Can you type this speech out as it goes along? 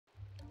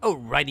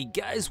Alrighty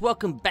guys,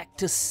 welcome back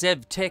to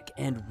SevTech,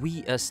 and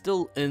we are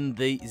still in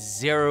the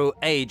Zero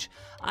Age.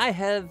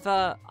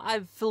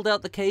 I've filled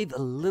out the cave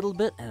a little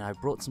bit, and I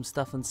brought some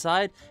stuff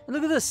inside, and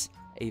look at this!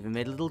 I even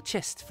made a little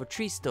chest for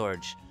tree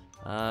storage.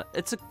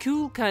 It's a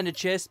cool kind of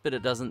chest, but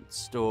it doesn't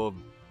store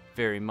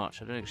very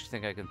much. I don't actually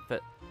think I can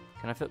fit.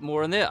 Can I fit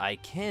more in there? I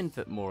can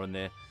fit more in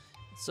there.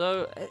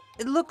 So,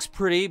 it looks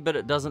pretty, but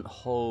it doesn't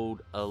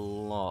hold a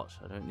lot.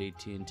 I don't need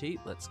TNT.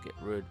 Let's get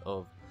rid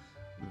of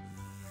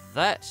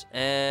that,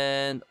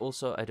 and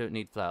also I don't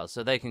need flowers,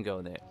 so they can go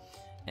in there,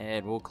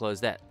 and we'll close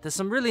that. There's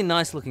some really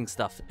nice looking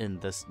stuff in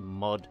this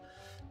mod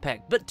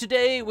pack, but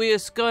today we are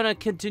going to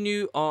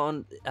continue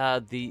on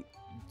the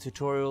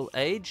tutorial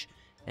age,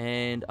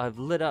 and I've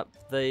lit up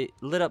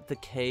the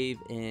cave,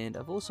 and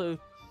I've also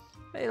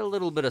made a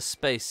little bit of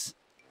space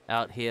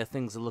out here.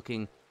 Things are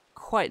looking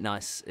quite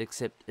nice,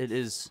 except it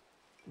is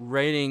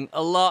raining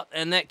a lot,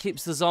 and that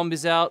keeps the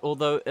zombies out,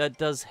 although it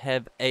does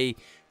have a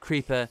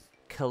creeper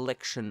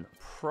collection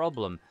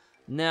problem.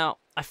 Now,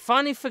 I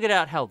finally figured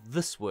out how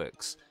this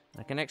works.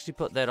 I can actually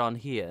put that on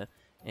here,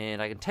 and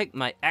I can take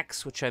my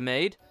axe, which I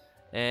made,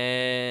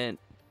 and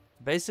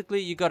basically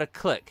you gotta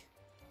click.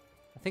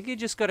 I think you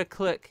just gotta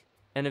click,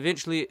 and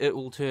eventually it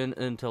will turn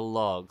into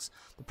logs.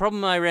 The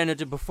problem I ran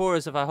into before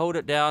is if I hold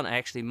it down, I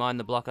actually mine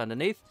the block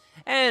underneath,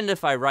 and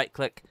if I right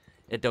click,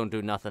 it don't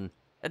do nothing.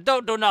 It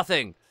don't do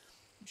nothing!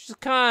 Which just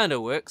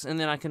kinda works, and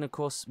then I can of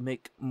course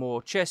make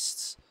more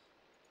chests.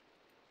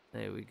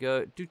 There we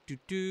go.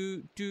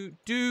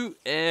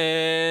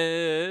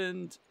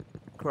 And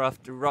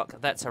craft a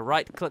rock. That's a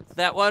right click.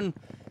 That one.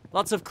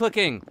 Lots of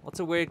clicking. Lots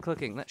of weird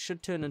clicking. That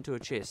should turn into a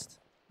chest.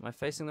 Am I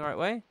facing the right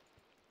way?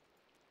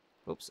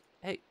 Oops.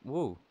 Hey.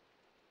 Whoa.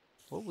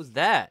 What was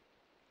that?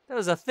 That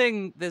was a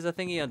thing. There's a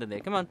thingy under there.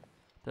 Come on.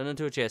 Turn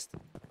into a chest.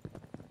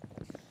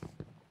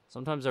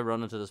 Sometimes I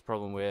run into this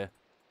problem where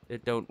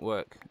it don't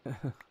work.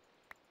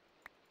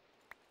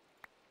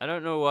 I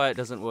don't know why it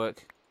doesn't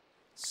work.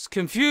 It's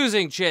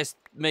confusing chest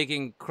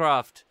making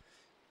craft.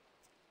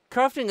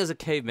 Crafting as a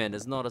caveman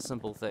is not a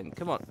simple thing.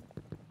 Come on.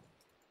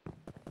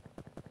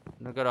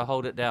 I've got to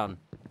hold it down.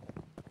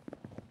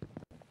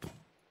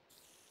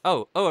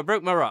 Oh, I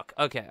broke my rock.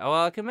 Okay,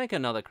 well, I can make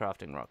another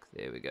crafting rock.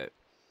 There we go.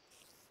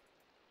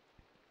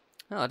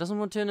 Oh, it doesn't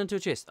want to turn into a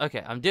chest.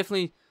 Okay, I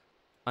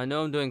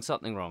know I'm doing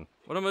something wrong.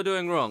 What am I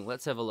doing wrong?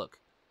 Let's have a look.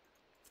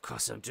 Of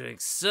course I'm doing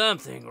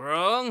something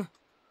wrong.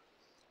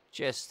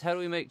 Chest. How do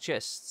we make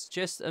chests?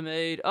 Chests are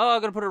made. Oh, I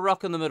gotta put a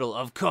rock in the middle.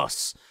 Of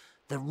course,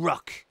 the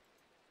rock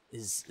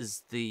is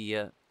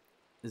the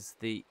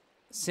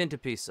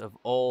centerpiece of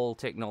all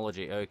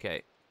technology.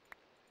 Okay,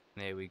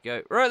 there we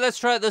go. Right, let's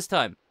try it this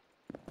time.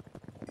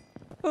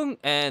 Boom,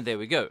 and there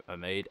we go. I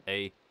made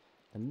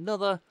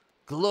another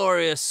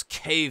glorious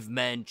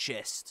caveman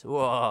chest.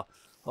 Whoa!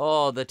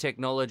 Oh, the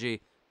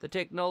technology. The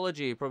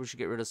technology. Probably should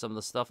get rid of some of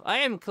the stuff. I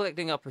am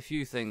collecting up a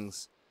few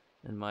things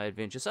in my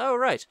adventures. Oh,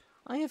 right.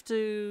 I have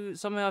to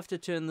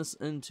turn this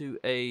into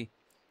a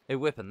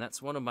weapon.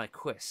 That's one of my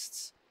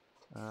quests.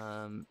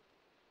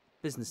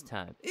 Business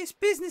time. It's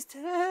business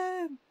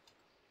time!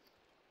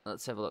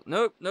 Let's have a look.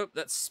 Nope,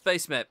 that's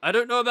space map. I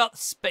don't know about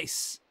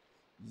space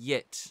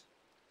yet.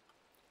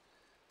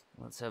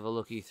 Let's have a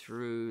looky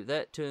through.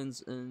 That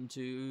turns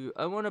into...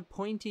 I want a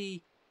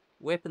pointy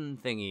weapon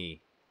thingy.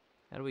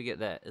 How do we get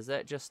that? Is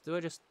that just... Do I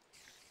just...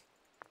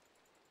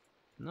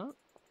 No?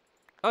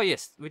 Oh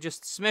yes, we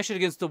just smash it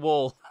against the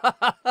wall.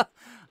 I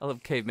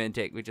love caveman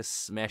tech. We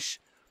just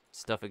smash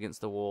stuff against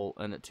the wall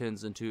and it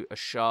turns into a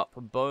sharp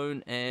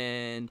bone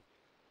and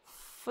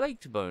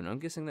flaked bone. I'm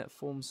guessing that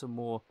forms some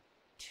more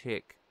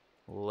tech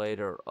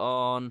later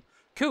on.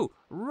 Cool,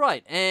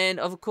 right,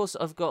 and of course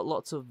I've got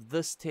lots of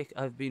this tech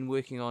I've been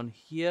working on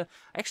here.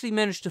 I actually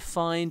managed to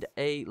find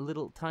a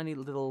tiny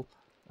little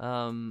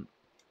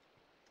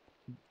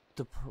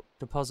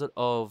deposit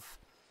of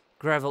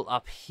gravel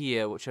up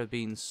here, which I've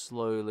been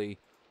slowly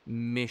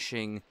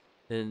meshing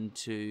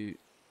into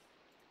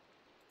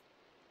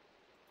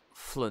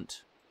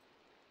flint.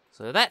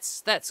 So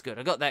that's good.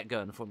 I got that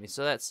going for me.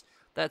 So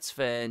that's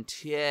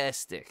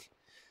fantastic.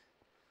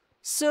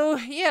 So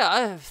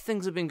yeah,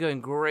 things have been going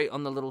great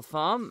on the little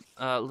farm,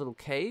 little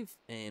cave,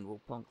 and we'll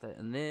plonk that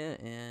in there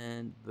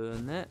and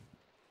burn that.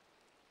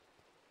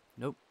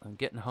 Nope, I'm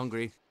getting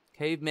hungry.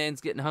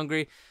 Caveman's getting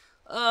hungry.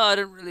 Oh, I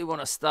don't really want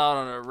to start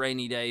on a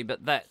rainy day,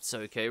 but that's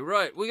okay.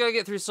 Right, we got to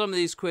get through some of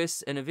these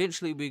quests, and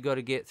eventually we got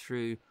to get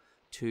through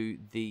to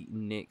the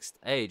next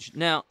age.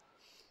 Now,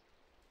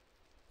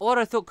 what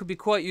I thought could be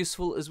quite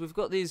useful is we've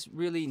got these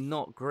really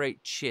not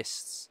great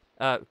chests.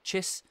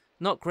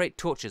 Not great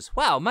torches.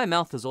 Wow, my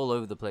mouth is all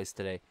over the place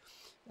today.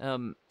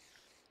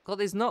 Got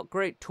these not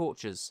great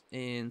torches,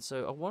 and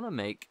so I want to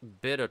make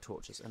better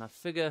torches, and I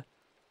figure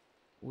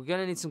we're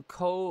going to need some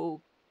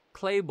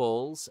clay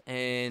balls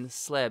and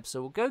slabs, so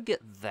we'll go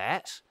get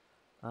that.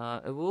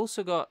 And we've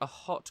also got a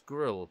hot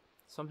grill.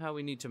 Somehow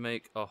we need to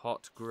make a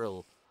hot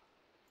grill.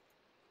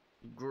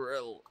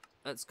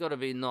 That's got to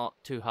be not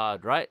too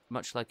hard, right?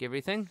 Much like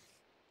everything.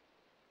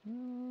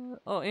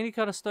 Oh, any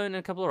kind of stone and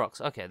a couple of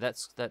rocks. Okay,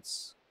 that's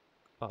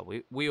Oh,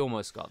 we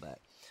almost got that.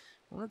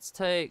 Let's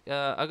take,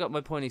 I got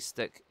my pointy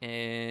stick,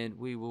 and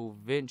we will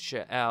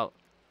venture out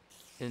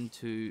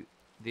into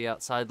the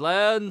outside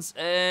lands,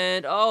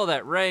 and, oh,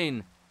 that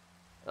rain.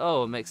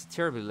 Oh, it makes it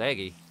terribly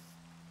laggy.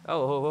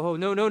 Oh,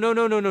 no, no, no,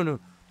 no, no, no, no.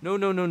 No,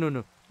 no, no, no,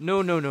 no.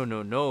 No, no, no,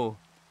 no, no.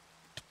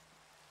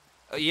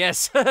 Oh,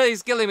 yes,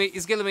 he's killing me,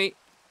 he's killing me.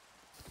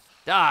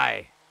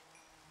 Die.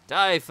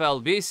 Die,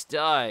 foul beast,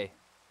 die.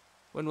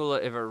 When will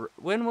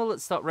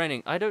it stop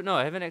raining? I don't know,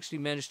 I haven't actually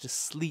managed to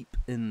sleep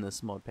in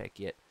this mod pack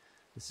yet.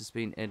 This has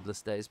been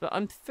endless days, but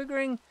I'm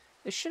figuring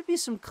there should be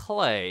some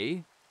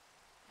clay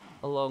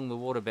along the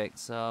water bank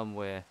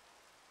somewhere.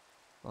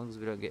 As long as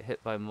we don't get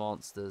hit by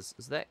monsters.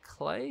 Is that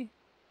clay?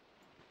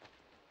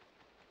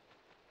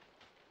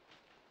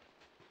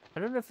 I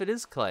don't know if it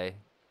is clay.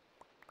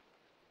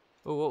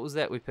 Oh, what was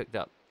that we picked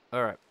up?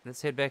 Alright,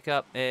 let's head back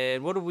up.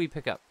 And what did we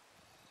pick up?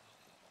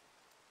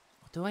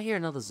 Do I hear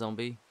another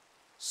zombie?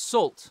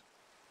 Salt.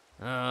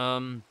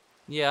 Yeah,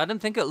 I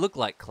didn't think it looked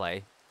like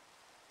clay.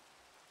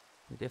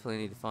 We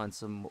definitely need to find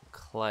some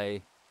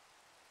clay.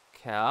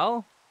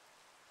 Cow?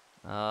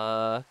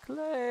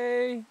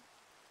 Clay.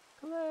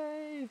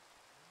 Clay.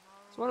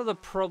 It's one of the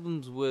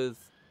problems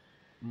with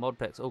mod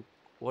packs. Oh,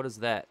 what is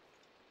that?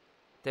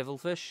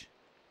 Devilfish?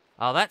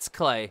 Oh, that's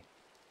clay.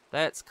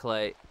 That's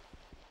clay.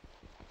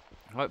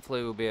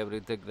 Hopefully we'll be able to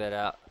dig that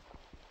out.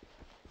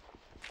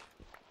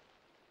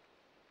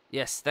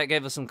 Yes, that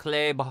gave us some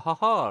clay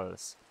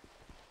balls.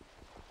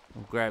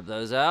 We'll grab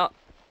those out.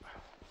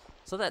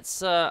 So that's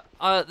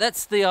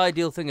the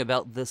ideal thing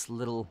about this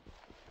little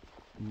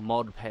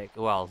mod pack.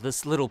 Well,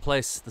 this little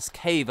place, this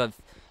cave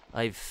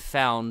I've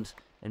found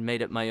and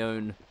made it my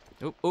own.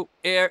 Oh, oh,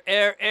 air,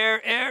 air,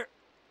 air, air.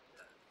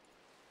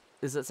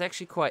 Is it's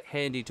actually quite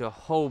handy to a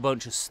whole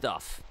bunch of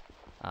stuff.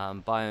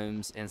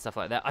 Biomes and stuff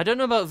like that. I don't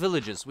know about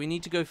villages. We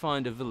need to go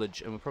find a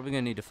village, and we're probably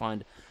going to need to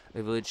find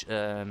a village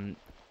in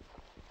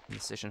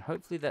this session.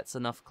 Hopefully that's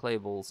enough clay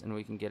balls and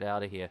we can get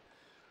out of here.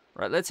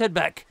 Right, let's head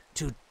back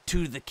to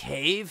the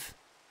cave.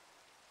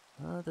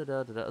 Are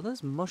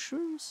those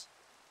mushrooms?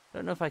 I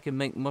don't know if I can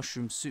make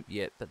mushroom soup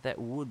yet, but that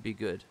would be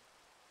good.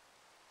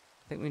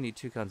 I think we need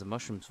 2 kinds of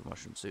mushrooms for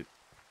mushroom soup.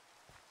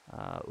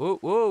 Whoa,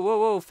 whoa, whoa,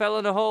 whoa, fell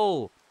in a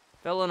hole.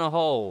 Fell in a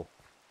hole.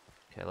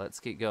 Okay, let's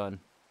keep going.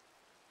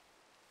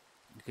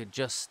 It could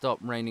just stop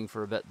raining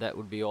for a bit, that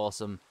would be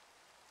awesome.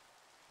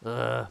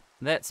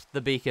 That's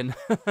the beacon.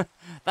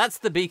 That's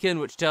the beacon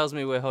which tells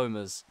me where home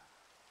is.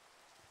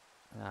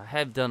 I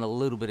have done a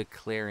little bit of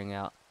clearing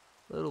out.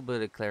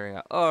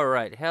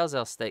 Alright, how's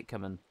our steak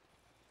coming?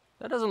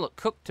 That doesn't look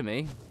cooked to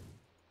me.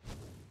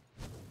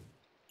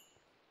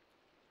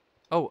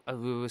 Oh,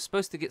 we were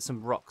supposed to get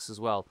some rocks as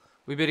well.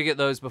 We better get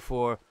those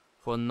before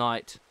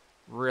night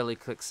really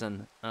clicks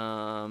in.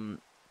 Where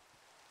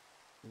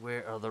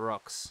are the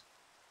rocks?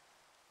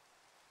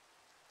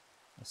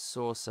 I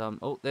saw some.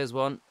 Oh, there's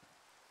one.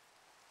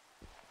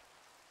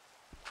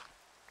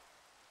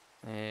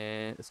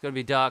 And it's going to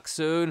be dark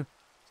soon.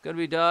 It's going to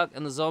be dark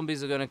and the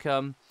zombies are going to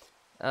come.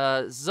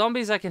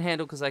 Zombies I can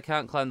handle because I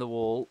can't climb the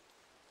wall.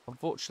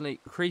 Unfortunately,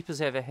 creepers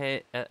have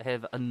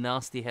a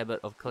nasty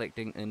habit of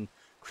collecting in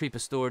creeper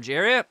storage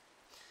area.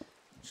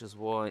 Which is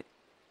why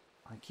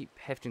I keep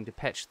having to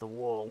patch the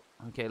wall.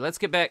 Okay, let's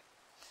get back.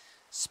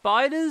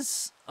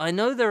 Spiders, I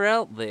know they're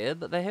out there,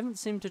 but they haven't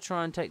seemed to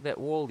try and take that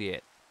wall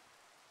yet.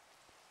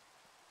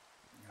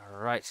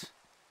 Alright.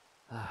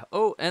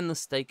 Oh, and the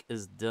steak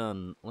is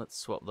done. Let's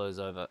swap those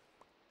over.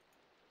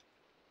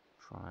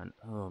 Try and...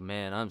 Oh,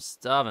 man, I'm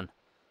starving.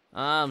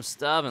 I'm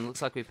starving.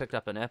 Looks like we picked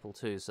up an apple,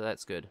 too, so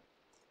that's good.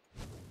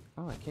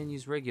 Oh, I can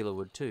use regular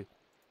wood, too.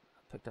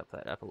 I picked up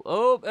that apple.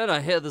 Oh, and I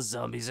hear the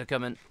zombies are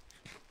coming.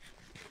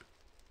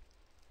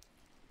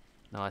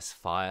 Nice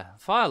fire.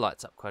 Fire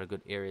lights up quite a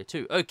good area,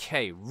 too.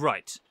 Okay,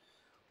 right.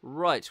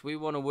 Right, we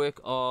want to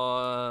work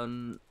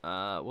on...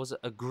 was it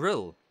a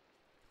grill?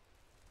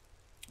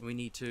 We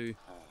need to...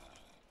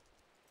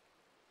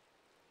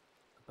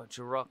 a bunch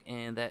of rock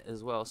and that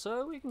as well.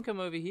 So we can come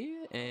over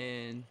here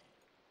and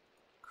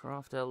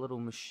craft our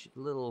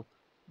little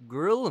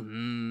grill.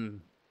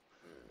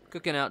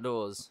 Cooking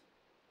outdoors.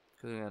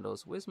 Cooking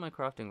outdoors. Where's my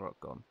crafting rock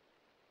gone?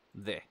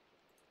 There.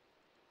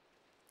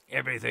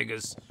 Everything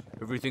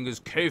is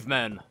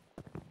caveman.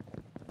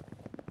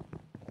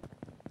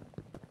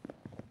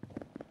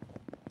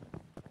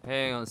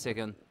 Hang on a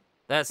second.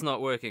 That's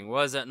not working.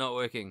 Why is that not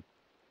working?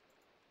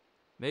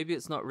 Maybe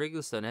it's not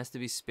regular stone. It has to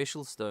be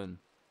special stone.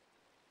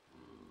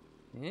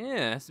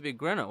 Yeah, it has to be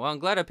granite. Well, I'm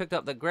glad I picked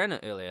up that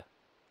granite earlier.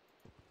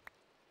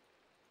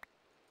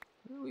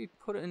 Where do we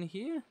put it in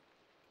here?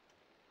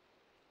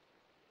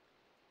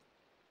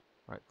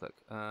 Right click.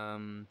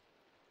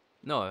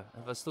 No,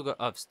 I've still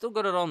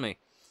got it on me.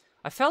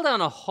 I fell down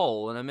a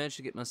hole and I managed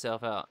to get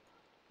myself out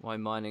while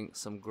mining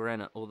some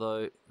granite.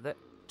 Although that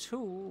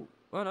tool,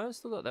 oh no, I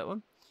still got that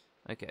one.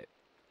 Okay.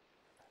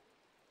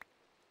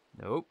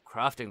 Nope,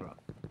 crafting rock.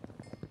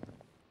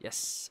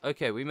 Yes.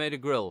 Okay, we made a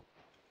grill.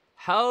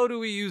 How do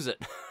we use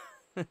it?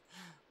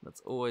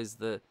 That's always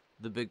the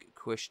big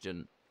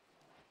question.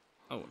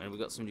 Oh, and we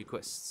got some new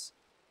quests.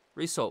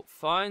 Resalt.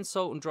 Find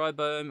salt and dry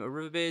biome or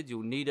riverbed.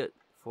 You'll need it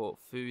for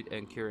food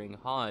and curing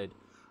hide.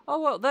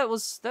 Oh well, that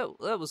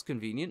was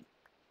convenient.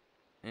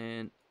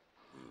 And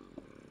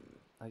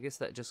I guess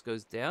that just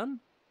goes down.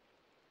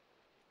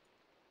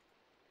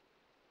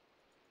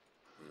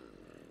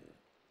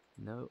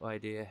 No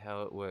idea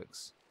how it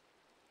works.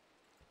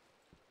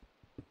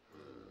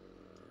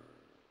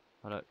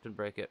 Oh no, didn't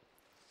break it.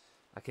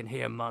 I can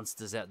hear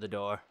monsters at the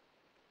door.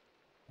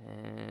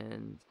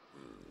 And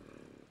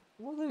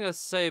one thing I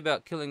say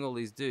about killing all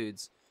these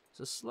dudes is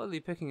just slowly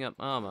picking up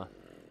armor.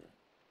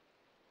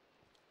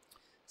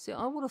 See,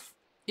 I would have...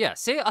 Yeah,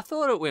 see, I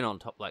thought it went on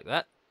top like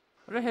that.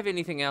 I don't have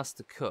anything else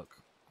to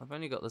cook. I've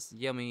only got this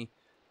yummy,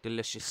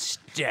 delicious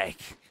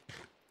steak.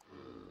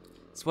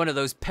 It's one of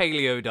those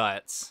paleo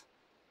diets.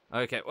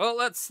 Okay, well,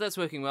 that's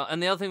working well.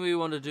 And the other thing we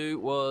want to do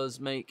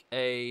was make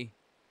a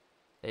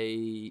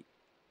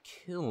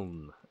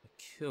kiln. A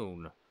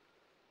kiln.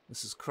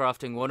 This is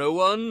crafting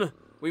 101.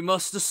 We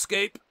must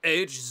escape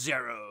age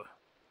 0.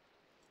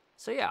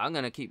 So yeah, I'm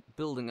going to keep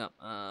building up.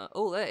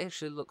 Oh, that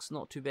actually looks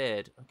not too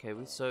bad. Okay,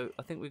 so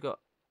I think we got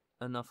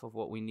enough of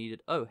what we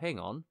needed. Oh, hang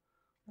on.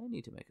 I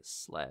need to make a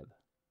slab.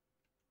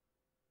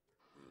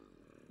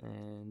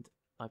 And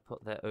I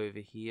put that over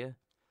here.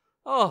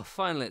 Oh,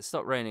 finally it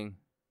stopped raining.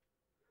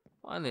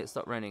 Finally it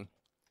stopped raining.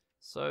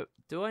 So,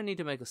 do I need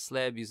to make a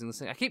slab using this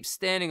thing? I keep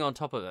standing on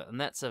top of it, and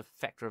that's a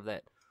factor of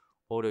that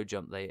auto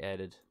jump they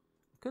added.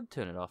 I could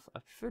turn it off. I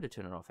prefer to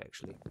turn it off,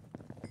 actually.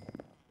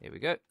 Here we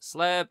go.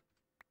 Slab.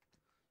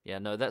 Yeah,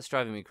 no, that's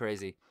driving me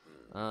crazy.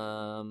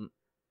 Where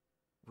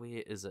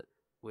is it?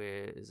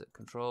 Where is it?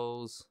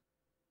 Controls.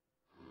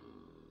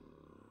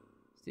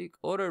 Stick,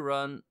 auto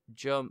run,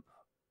 jump,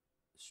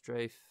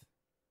 strafe.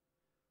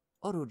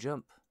 Auto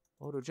jump.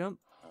 Auto jump.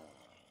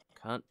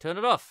 Can't turn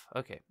it off.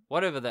 Okay,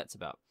 whatever that's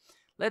about.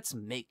 Let's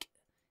make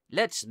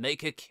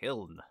a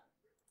kiln.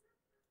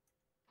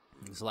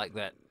 It's like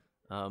that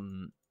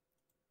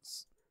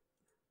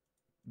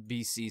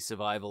BC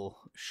survival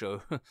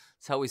show.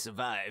 It's how we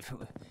survive.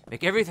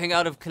 Make everything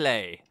out of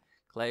clay.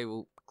 Clay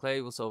will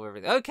solve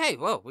everything. Okay,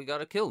 well, we got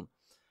a kiln.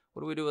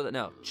 What do we do with it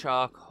now?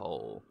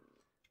 Charcoal.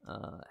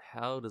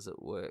 How does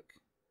it work?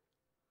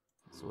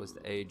 It's always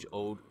the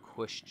age-old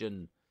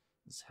question.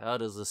 Is how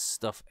does this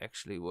stuff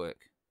actually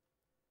work?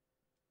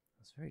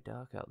 It's very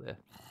dark out there.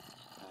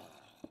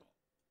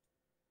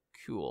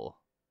 Cool.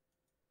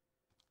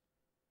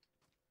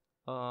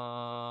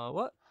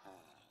 What?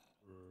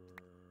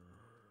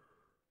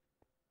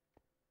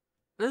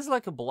 There's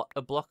like a block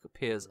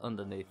appears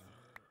underneath.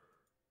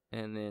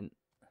 And then...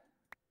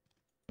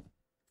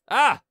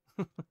 Ah!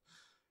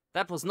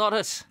 That was not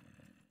it!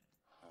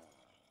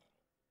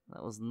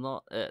 That was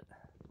not it.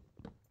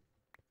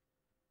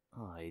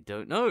 I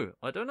don't know.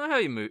 I don't know how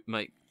you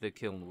make the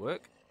kiln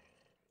work.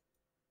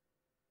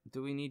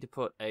 Do we need to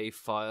put a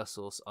fire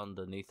source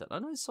underneath it? I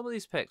know some of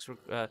these packs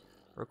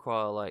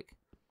require like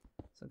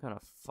some kind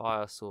of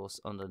fire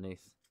source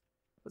underneath.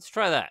 Let's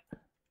try that.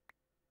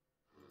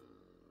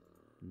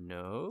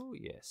 No,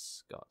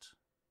 yes, got.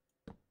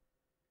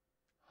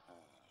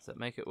 Does that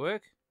make it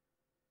work?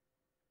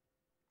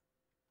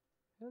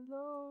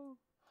 Hello?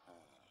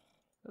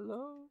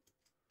 Hello?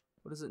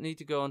 What does it need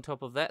to go on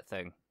top of that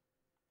thing?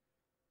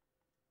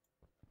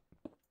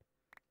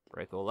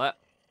 Break all that.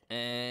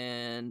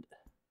 And...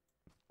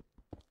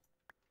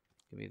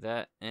 give me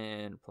that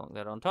and plonk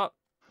that on top.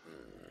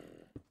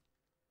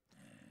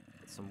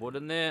 Put some wood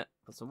in there.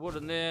 Put some wood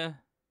in there.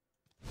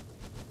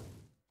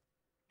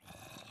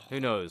 Who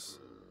knows?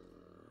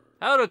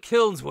 How do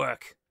kilns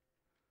work?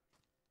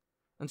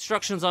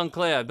 Instructions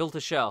unclear. I built a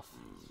shelf.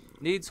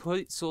 Needs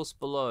heat source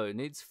below.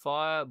 Needs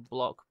fire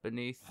block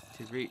beneath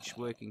to reach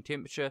working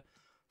temperature.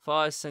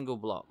 5 single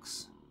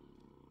blocks.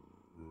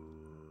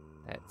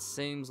 That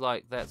seems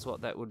like that's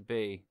what that would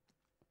be.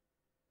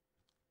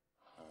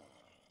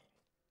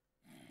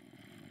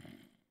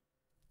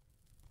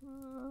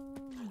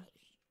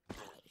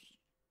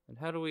 And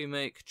how do we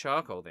make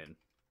charcoal then?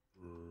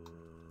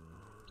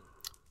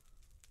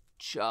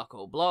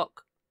 Charcoal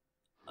block.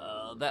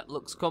 That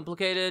looks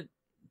complicated.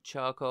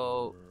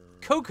 Charcoal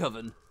coke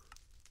oven.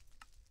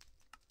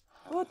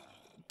 What?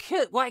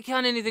 Why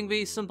can't anything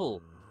be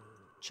simple?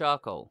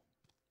 Charcoal.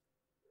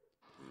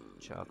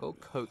 Charcoal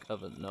coke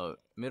oven. No.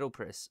 Metal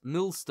press.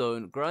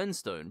 Millstone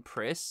grindstone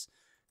press.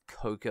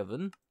 Coke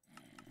oven.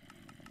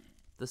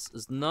 This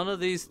is none of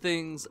these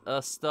things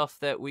are stuff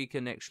that we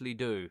can actually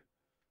do.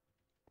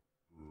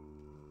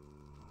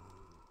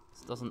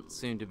 This doesn't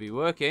seem to be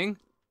working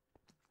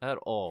at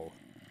all.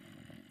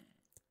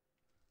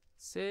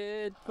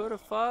 Said put a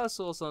fire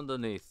source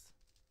underneath.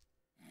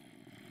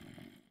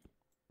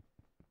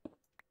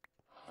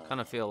 Kind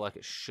of feel like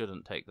it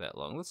shouldn't take that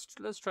long.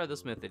 Let's try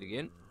this method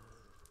again.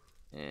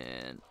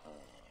 And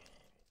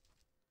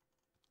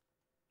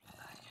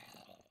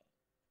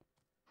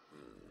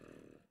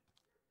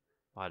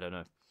I don't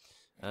know.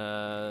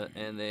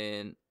 And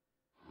then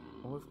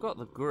we've got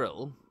the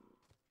grill.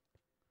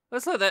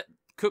 Let's let that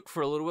cook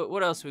for a little bit.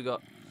 What else we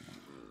got?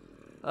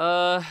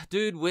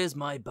 Dude, where's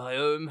my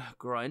biome?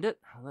 Grind it.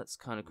 Oh, that's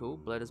kind of cool.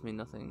 Bladders mean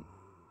nothing.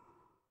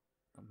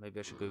 Maybe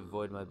I should go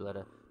void my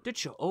bladder.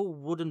 Ditch your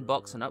old wooden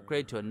box and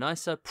upgrade to a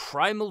nicer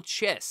primal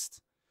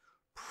chest.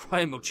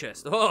 Primal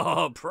chest.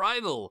 Oh,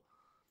 primal.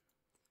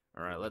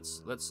 All right,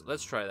 let's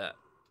try that.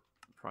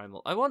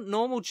 Primal. I want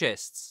normal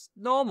chests.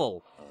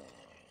 Normal.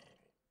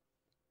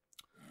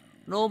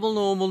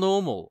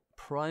 Normal.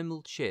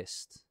 Primal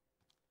chest.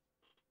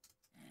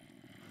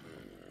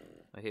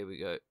 Oh, here we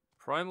go.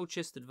 Primal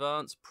chest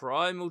advance.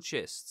 Primal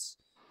chests.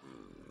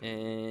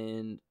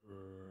 And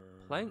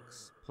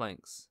planks.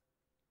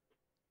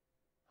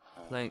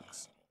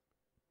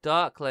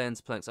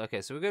 Darklands planks.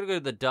 Okay, so we're going to go to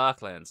the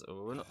Darklands.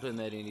 Oh, we're not doing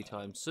that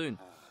anytime soon.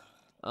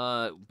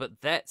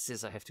 But that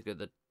says I have to go to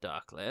the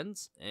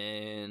Darklands.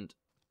 And...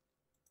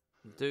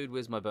 dude,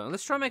 where's my bone?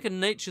 Let's try and make a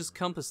nature's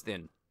compass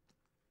then. Is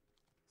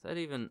that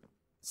even...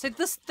 see,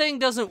 this thing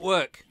doesn't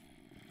work.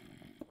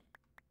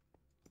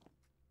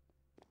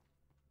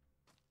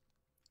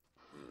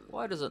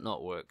 Why does it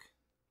not work?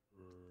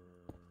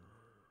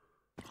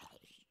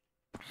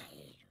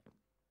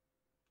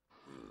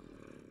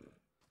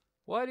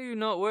 Why are you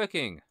not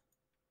working?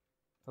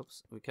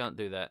 Oops, we can't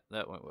do that.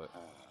 That won't work.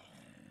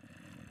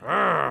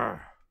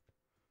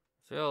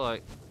 Feel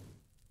like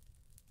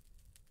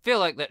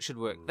that should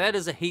work. That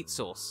is a heat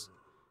source.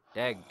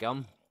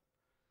 Daggum.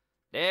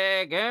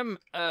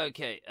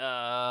 Okay,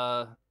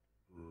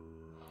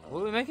 were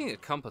we making a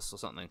compass or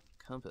something?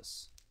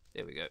 Compass.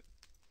 There we go.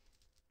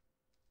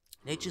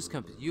 Nature's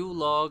compass. Yule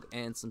log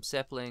and some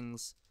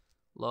saplings,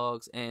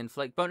 logs and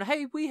flake bone.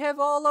 Hey, we have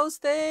all those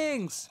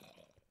things!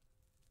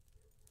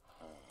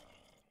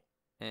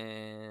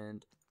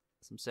 And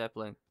some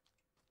sapling.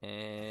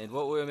 And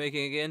what were we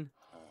making again?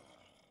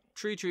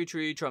 Tree,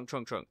 trunk.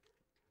 Dunk.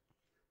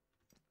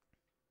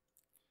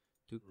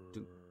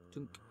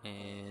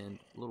 And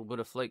a little bit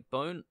of flake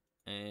bone.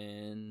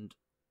 And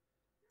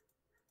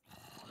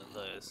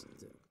those.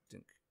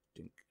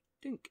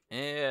 Dink.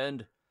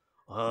 And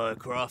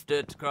craft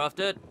it.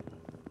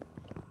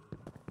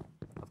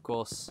 Of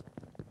course,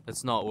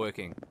 it's not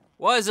working.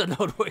 Why is it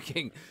not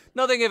working?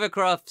 Nothing ever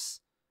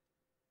crafts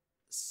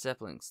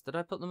saplings. Did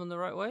I put them in the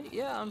right way?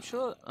 Yeah, I'm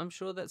sure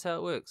that's how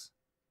it works.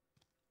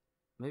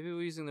 Maybe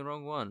we're using the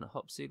wrong one.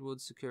 Hopseed wood,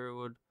 sakura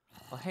wood.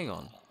 Oh, hang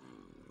on.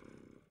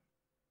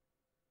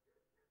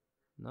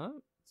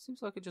 No?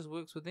 Seems like it just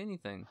works with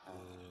anything.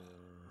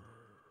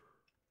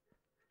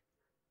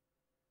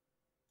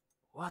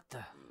 What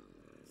the?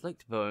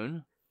 Flaked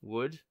bone,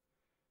 wood,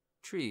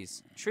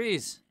 trees.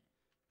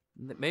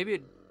 Maybe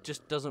it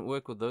just doesn't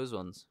work with those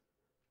ones.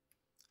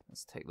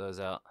 Let's take those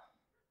out.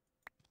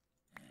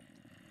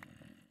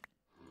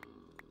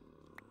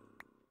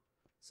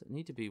 Does it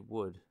need to be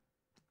wood?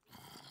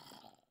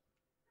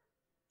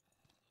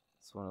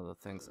 It's one of the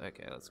things.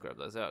 Okay, let's grab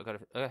those out.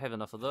 I have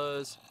enough of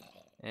those.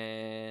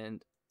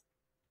 And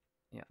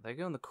yeah, they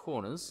go in the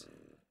corners.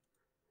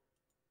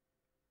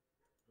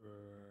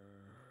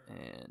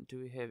 And do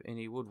we have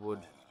any wood?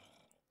 Wood.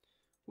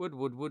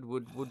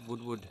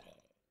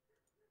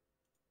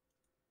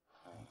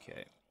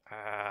 Okay.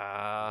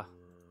 I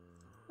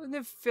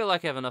never feel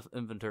like I have enough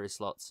inventory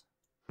slots.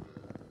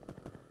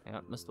 Hang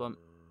on, missed one.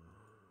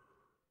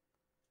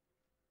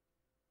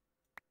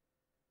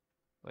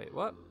 Wait,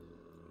 what?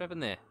 What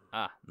happened there?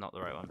 Ah, not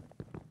the right one.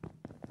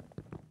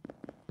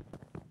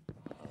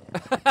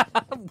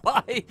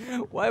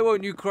 Why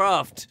won't you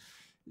craft?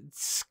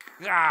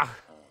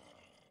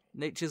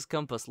 Nature's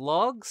compass.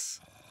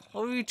 Logs?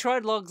 Oh, we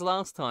tried logs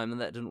last time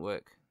and that didn't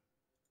work.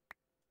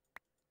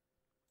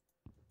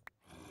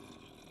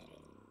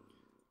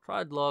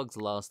 Tried logs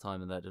last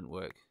time and that didn't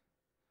work.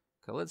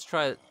 Okay, let's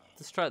try it.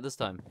 Let's try it this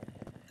time.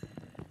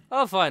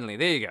 Oh, finally,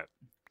 there you go.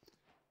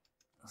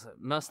 So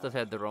must have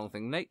had the wrong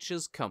thing.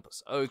 Nature's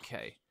compass.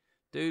 Okay.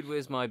 Dude,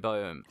 where's my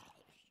biome?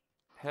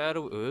 How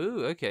do we...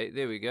 ooh, okay,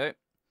 there we go.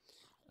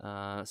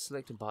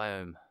 Select a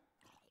biome.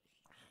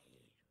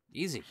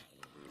 Easy.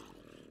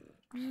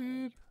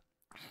 Boop.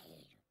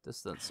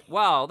 Distance.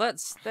 Wow,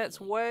 that's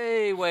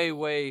way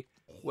away.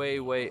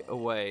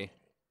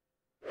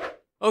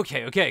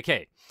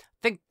 Okay.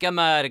 Think I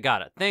might have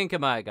got it.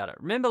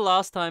 Remember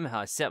last time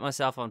how I set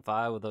myself on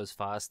fire with those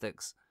fire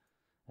sticks?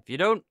 If you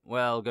don't,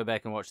 well, go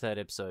back and watch that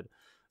episode.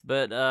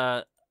 But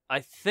I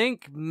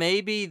think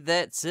maybe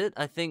that's it.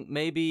 I think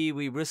maybe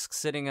we risk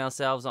setting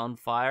ourselves on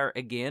fire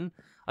again.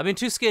 I've been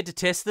too scared to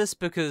test this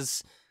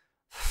because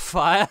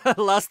fire.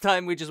 Last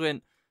time we just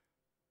went,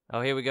 oh,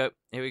 here we go.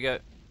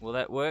 Will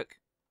that work?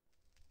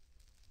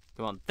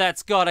 Come on.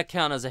 That's got to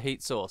count as a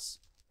heat source.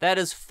 That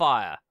is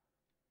fire.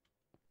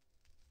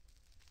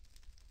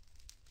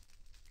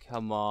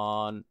 Come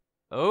on.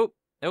 Oh,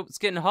 it's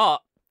getting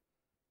hot.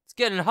 It's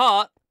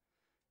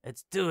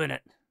doing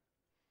it.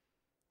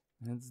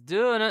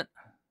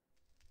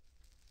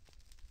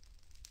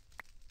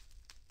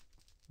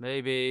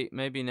 Maybe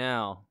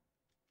now.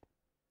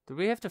 Do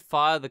we have to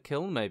fire the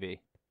kiln,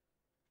 maybe?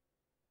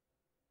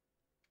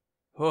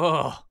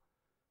 Oh.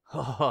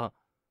 I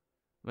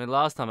mean,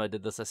 last time I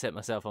did this, I set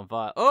myself on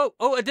fire. Oh,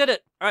 I did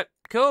it. All right,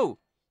 cool.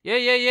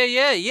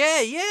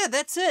 Yeah,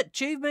 that's it.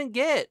 Achievement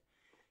get.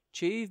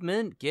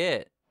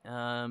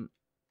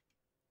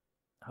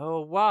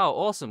 Oh, wow,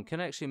 awesome. Can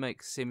I actually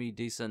make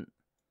semi-decent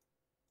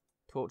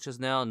torches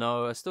now?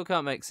 No, I still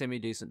can't make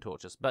semi-decent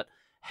torches. But,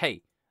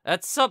 hey,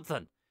 that's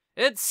something.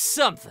 It's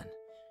something.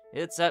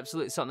 It's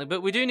absolutely something.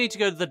 But we do need to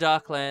go to the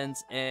Darklands,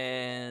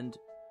 and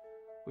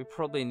we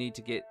probably need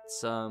to get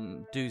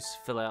some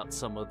fill out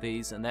some of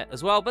these and that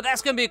as well. But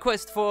that's going to be a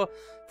quest for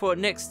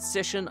next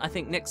session. I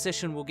think next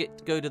session we'll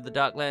go to the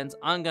Darklands.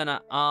 I'm going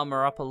to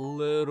armor up a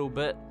little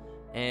bit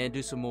and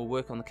do some more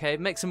work on the cave.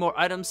 Make some more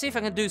items. See if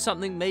I can do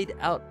something made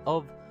out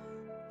of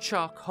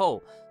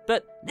charcoal.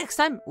 But next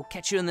time, we'll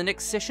catch you in the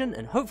next session,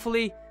 and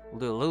hopefully we'll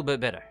do a little bit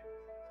better.